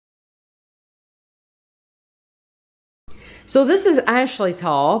So this is Ashley's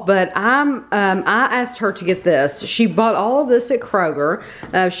haul, but I asked her to get this. She bought all of this at Kroger.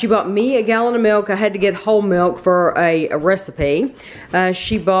 She bought me a gallon of milk. I had to get whole milk for a recipe.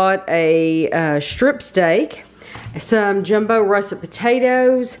 She bought a strip steak, some jumbo russet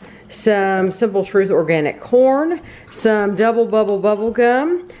potatoes, some Simple Truth organic corn, some double bubble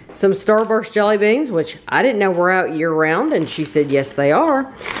gum, some Starburst jelly beans, which I didn't know were out year round, and she said yes they are.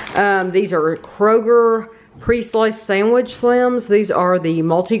 These are Kroger pre-sliced sandwich slims. These are the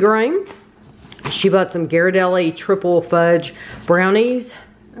multigrain. She bought some Ghirardelli triple fudge brownies.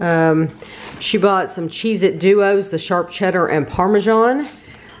 She bought some Cheez-It Duos, the sharp cheddar and parmesan,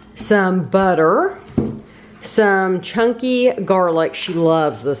 some butter, some chunky garlic. She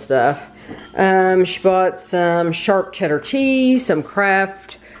loves this stuff. She bought some sharp cheddar cheese, some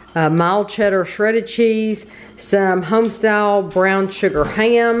Kraft mild cheddar shredded cheese, some homestyle brown sugar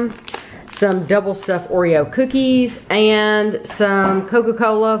ham, some double stuffed Oreo cookies, and some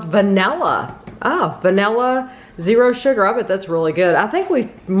Coca-Cola vanilla. Oh, vanilla zero sugar. I bet that's really good. I think we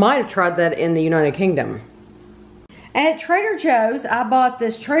might have tried that in the United Kingdom. At Trader Joe's, I bought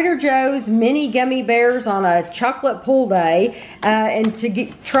this Trader Joe's mini gummy bears on a chocolate pool day. And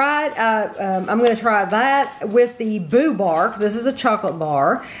to try it, I'm going to try that with the Boo Bark. This is a chocolate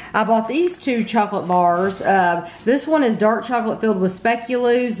bar. I bought these two chocolate bars. This one is dark chocolate filled with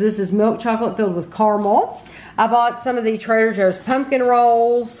speculoos. This is milk chocolate filled with caramel. I bought some of the Trader Joe's pumpkin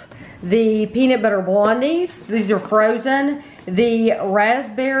rolls, the peanut butter blondies. These are frozen. The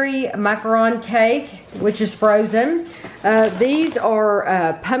raspberry macaron cake, which is frozen. These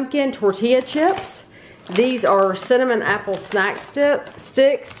are pumpkin tortilla chips. These are cinnamon apple snack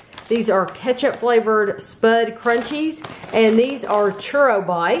sticks. These are ketchup flavored Spud Crunchies. And these are churro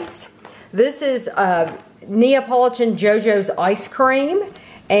bites. This is Neapolitan JoJo's ice cream.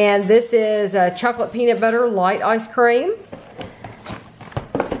 And this is chocolate peanut butter light ice cream.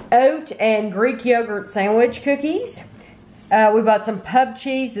 Oat and Greek yogurt sandwich cookies. We bought some pub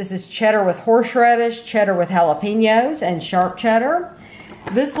cheese. This is cheddar with horseradish, cheddar with jalapenos, and sharp cheddar.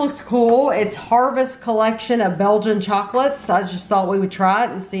 This looks cool. It's Harvest collection of Belgian chocolates. I just thought we would try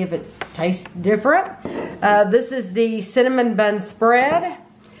it and see if it tastes different. This is the cinnamon bun spread,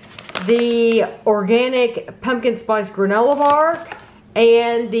 the organic pumpkin spice granola bar,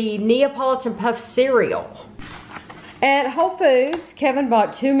 and the Neapolitan puff cereal. At Whole Foods, Kevin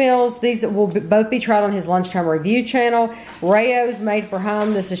bought 2 meals. These will both be tried on his lunchtime review channel. Rayo's Made for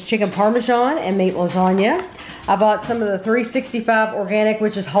Home. This is chicken parmesan and meat lasagna. I bought some of the 365 organic,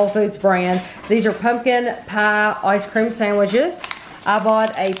 which is Whole Foods brand. These are pumpkin pie ice cream sandwiches. I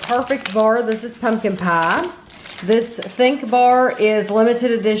bought a Perfect bar. This is pumpkin pie. This Think bar is limited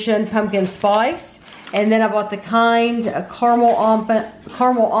edition pumpkin spice. And then I bought the Kind caramel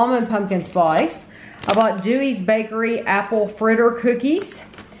almond pumpkin spice. I bought Dewey's Bakery apple fritter cookies.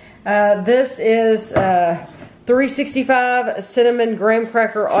 This is 365 cinnamon graham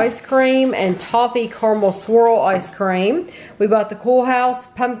cracker ice cream and toffee caramel swirl ice cream. We bought the Cool House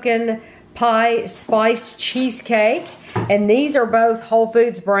pumpkin pie spice cheesecake. And these are both Whole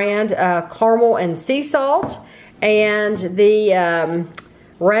Foods brand caramel and sea salt. And the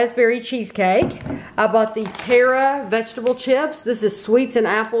raspberry cheesecake. I bought the Terra vegetable chips. This is sweets and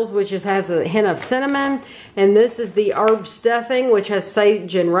apples, which has a hint of cinnamon. And this is the herb stuffing, which has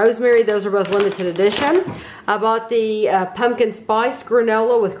sage and rosemary. Those are both limited edition. I bought the pumpkin spice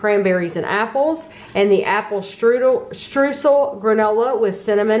granola with cranberries and apples. And the apple streusel granola with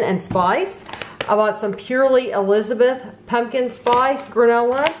cinnamon and spice. I bought some Purely Elizabeth pumpkin spice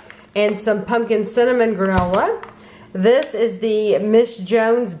granola and some pumpkin cinnamon granola. This is the Miss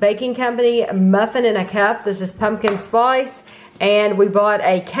Jones Baking Company muffin in a cup. This is pumpkin spice. And we bought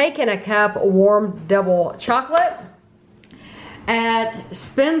a cake in a cup, warm double chocolate. At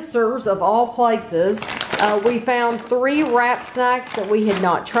Spencer's, of all places, we found 3 wrap snacks that we had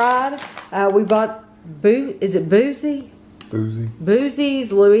not tried. We bought, is it Boozy? Boozy.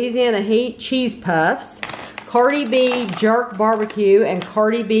 Boozy's Louisiana Heat Cheese Puffs. Cardi B Jerk Barbecue and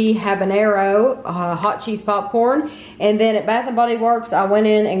Cardi B Habanero hot cheese popcorn. And then at Bath & Body Works, I went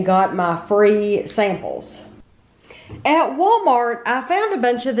in and got my free samples. At Walmart, I found a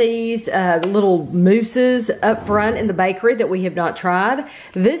bunch of these little mousses up front in the bakery that we have not tried.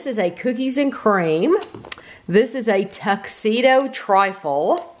 This is a cookies and cream. This is a tuxedo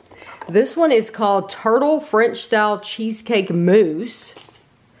trifle. This one is called Turtle French Style Cheesecake Mousse.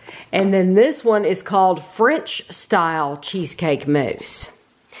 And then this one is called French Style Cheesecake Mousse.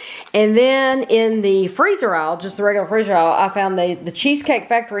 And then in the freezer aisle, just the regular freezer aisle, I found the Cheesecake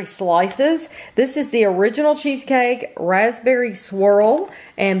Factory slices. This is the original cheesecake, raspberry swirl,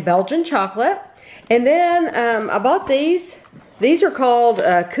 and Belgian chocolate. And then I bought these. These are called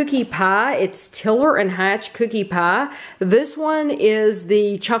cookie pie. It's Tiller and Hatch cookie pie. This one is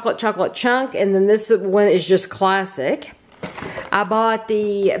the chocolate chunk, and then this one is just classic. I bought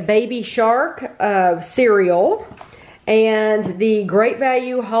the Baby Shark cereal and the Great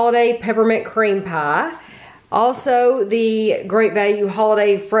Value Holiday Peppermint Cream Pie. Also the Great Value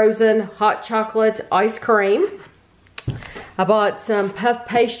Holiday Frozen Hot Chocolate Ice Cream. I bought some puff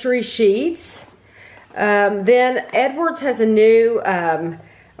pastry sheets. Then Edwards has a new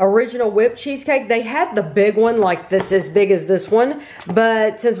original whipped cheesecake. They had the big one, like that's as big as this one,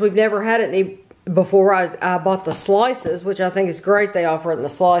 but since we've never had it before, I bought the slices, which I think is great. They offer it in the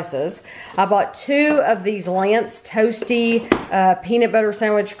slices. I bought 2 of these Lance Toasty peanut butter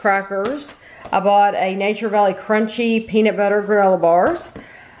sandwich crackers. I bought a Nature Valley Crunchy peanut butter granola bars.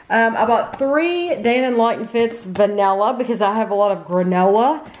 I bought 3 Dan & Lightenfitz vanilla because I have a lot of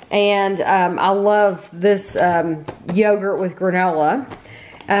granola, and I love this yogurt with granola.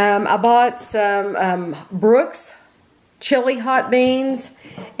 I bought some Brooks chili hot beans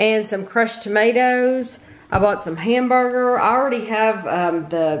and some crushed tomatoes. I bought some hamburger. I already have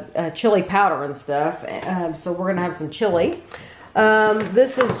the chili powder and stuff, so we're gonna have some chili.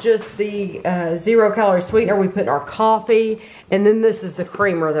 This is just the 0-calorie sweetener we put in our coffee, and then this is the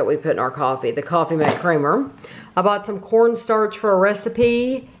creamer that we put in our coffee, the Coffee Mate creamer. I bought some cornstarch for a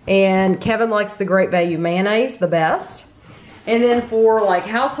recipe, and Kevin likes the Great Value mayonnaise the best. And then for like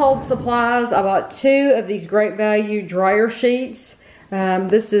household supplies, I bought 2 of these Great Value dryer sheets.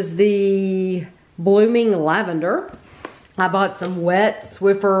 This is the Blooming Lavender. I bought some wet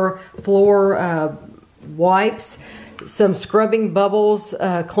Swiffer floor wipes, some Scrubbing Bubbles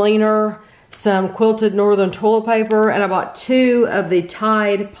cleaner, some quilted Northern toilet paper, and I bought 2 of the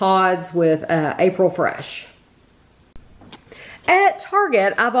Tide Pods with April Fresh. At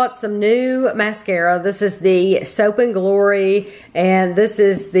Target, I bought some new mascara. This is the Soap and Glory, and this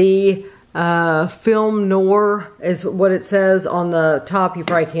is the Film Noir is what it says on the top. You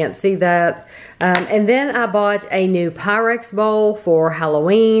probably can't see that. And then I bought a new Pyrex bowl for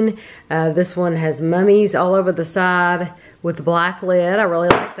Halloween. This one has mummies all over the side with the black lid. I really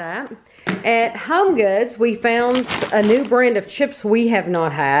like that. At Home Goods, we found a new brand of chips we have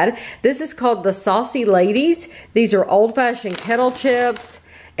not had. This is called the Saucy Ladies. These are old-fashioned kettle chips,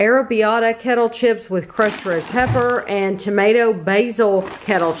 arrabbiata kettle chips with crushed red pepper, and tomato basil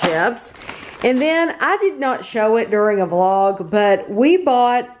kettle chips. And then, I did not show it during a vlog, but we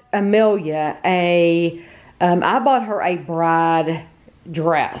bought Amelia I bought her a bride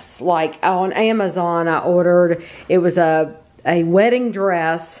dress. Like on Amazon, I ordered, it was a wedding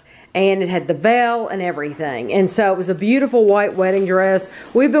dress, and it had the veil and everything. And so it was a beautiful white wedding dress.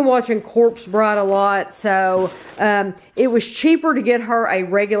 We've been watching Corpse Bride a lot, so it was cheaper to get her a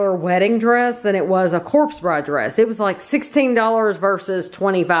regular wedding dress than it was a Corpse Bride dress. It was like $16 versus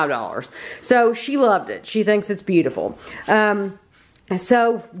 $25. So she loved it. She thinks it's beautiful.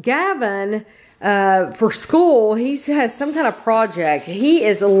 So Gavin, for school, he has some kind of project.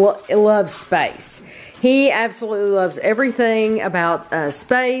 He loves space. He absolutely loves everything about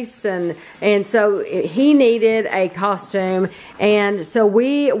space, and so he needed a costume, and so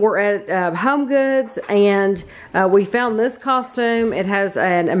we were at Home Goods, and we found this costume. It has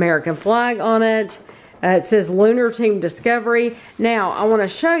an American flag on it. It says Lunar Team Discovery. Now, I want to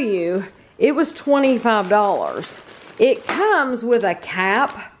show you, it was $25. It comes with a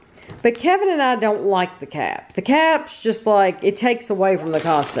cap. But Kevin and I don't like the cap. The cap's just like, it takes away from the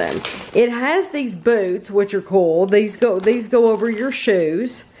costume. It has these boots, which are cool. These go over your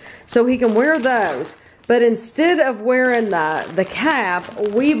shoes, so he can wear those. But instead of wearing the cap,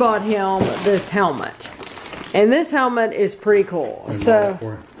 we bought him this helmet. And this helmet is pretty cool. So,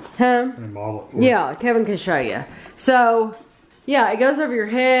 yeah, Kevin can show you. So, yeah, it goes over your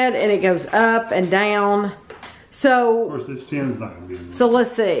head, and it goes up and down. So, of course, this chin's not going to be in there. So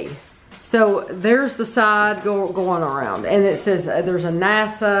let's see. So there's the side going around, and it says there's a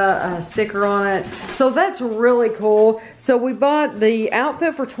NASA sticker on it. So that's really cool. So we bought the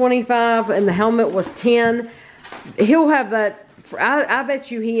outfit for $25, and the helmet was $10. He'll have that. I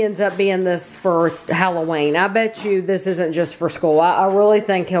bet you he ends up being this for Halloween. I bet you this isn't just for school. I really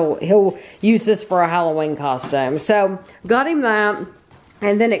think he'll use this for a Halloween costume. So got him that,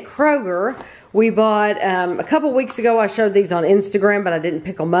 and then at Kroger, We bought, a couple weeks ago, I showed these on Instagram, but I didn't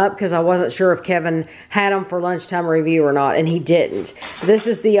pick them up because I wasn't sure if Kevin had them for lunchtime review or not, and he didn't. This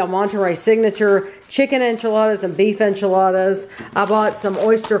is the Monterey Signature chicken enchiladas and beef enchiladas. I bought some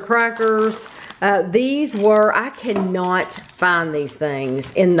oyster crackers. These were, I cannot find these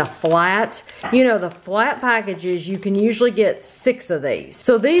things in the flat. You know, the flat packages, you can usually get 6 of these.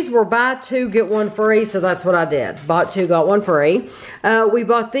 So these were buy 2, get 1 free, so that's what I did. Bought 2, got 1 free. We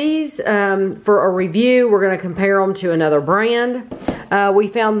bought these for a review. We're going to compare them to another brand. We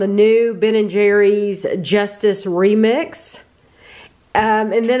found the new Ben & Jerry's Justice Remix.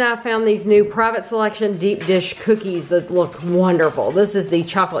 And then I found these new Private Selection deep dish cookies that look wonderful. This is the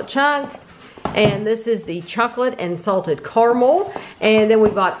chocolate chunk. And this is the chocolate and salted caramel. And then we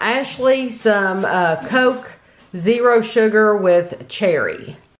bought Ashley some Coke Zero Sugar with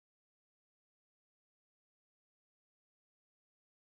cherry.